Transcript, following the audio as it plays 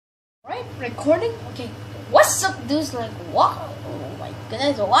Right, recording? Okay. What's up, dudes? Like, what? Oh my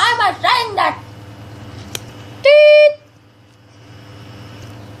goodness, why am I saying that? Beep.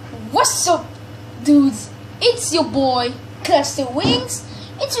 What's up, dudes? It's your boy, Clusterwings,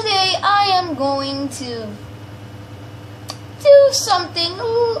 and today I am going to do something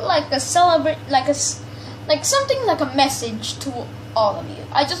like a something like a message to all of you.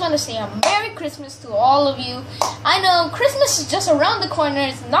 I just want to say a Merry Christmas to all of you. I know Christmas is just around the corner.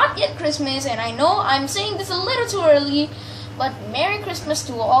 It's not yet Christmas, and I know I'm saying this a little too early, but Merry Christmas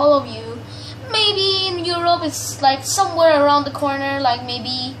to all of you. Maybe in Europe it's like somewhere around the corner, like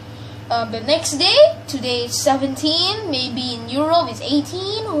maybe the next day. Today is 17. Maybe in Europe it's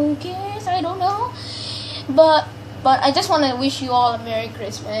 18. Who cares? I don't know. But I just want to wish you all a Merry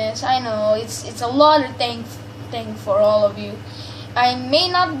Christmas. I know it's a lot of thanks for all of you. I may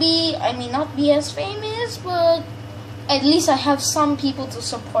not be as famous, but at least I have some people to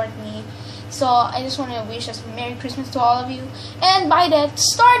support me. So I just want to wish us a Merry Christmas to all of you. And by that,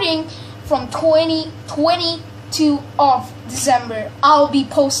 starting from 22 of December, I'll be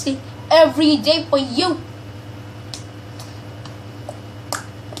posting every day for you.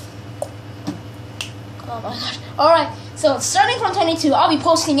 Oh my god. Alright, so starting from 22, I'll be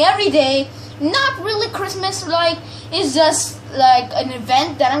posting every day. Not really Christmas like, it's just like an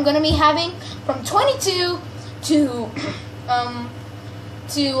event that I'm gonna be having from 22 to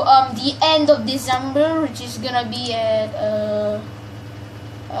the end of December, which is gonna be at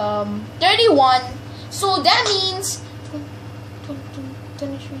 31. So that means 23, 24, 25,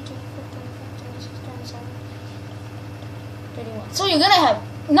 26, 27, 31. So you're gonna have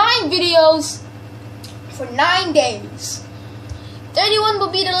 9 videos for 9 days. 31 will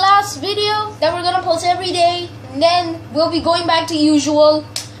be the last video that we're gonna post every day, and then we'll be going back to usual.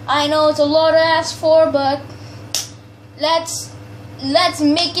 I know it's a lot to ask for, but let's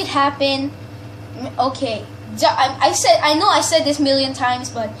make it happen. Okay, I know I said this a million times,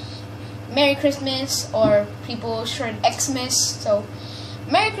 but Merry Christmas, or people should Xmas. So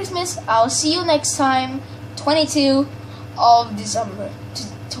Merry Christmas. I'll see you next time. 22 of December.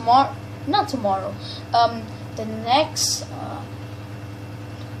 Tomorrow, not tomorrow. The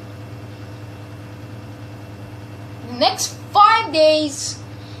next 5 days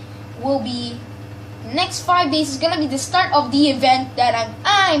will be. Next 5 days is gonna be the start of the event that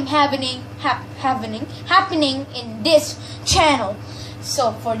I'm happening in this channel.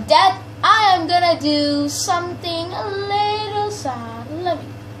 So for that, I am gonna do something a little sad.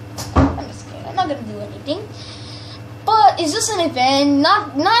 I'm just kidding. I'm not gonna do anything. But it's just an event,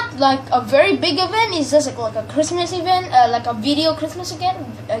 not like a very big event. It's just like a Christmas event, like a video Christmas event.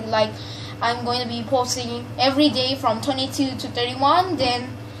 Like I'm going to be posting every day from 22 to 31. Then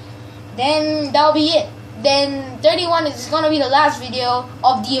that'll be it. Then 31 is gonna be the last video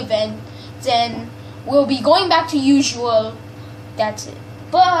of the event. Then we'll be going back to usual. That's it.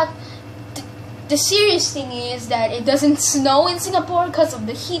 But the serious thing is that it doesn't snow in Singapore because of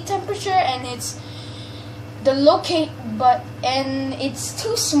the heat temperature, and it's it's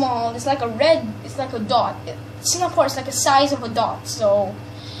too small. It's like a dot. Singapore is like the size of a dot, so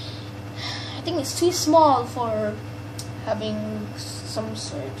I think it's too small for having some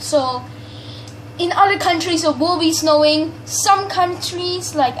sort. So in other countries it will be snowing. Some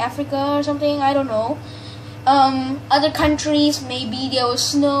countries like Africa or something, I don't know. Other countries maybe they will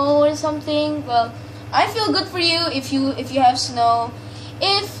snow or something. Well, I feel good for you if you have snow.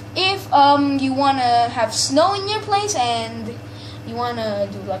 If you wanna have snow in your place and you wanna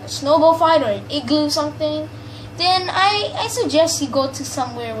do like a snowball fight or an igloo something, then I suggest you go to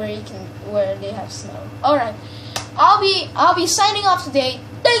somewhere where they have snow. Alright, I'll be signing off today.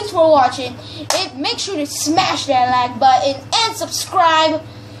 Thanks for watching. Make sure to smash that like button and subscribe.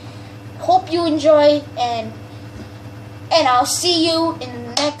 Hope you enjoy, and I'll see you in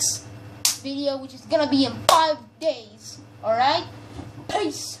the next video, which is gonna be in 5 days. Alright?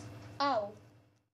 Peace out.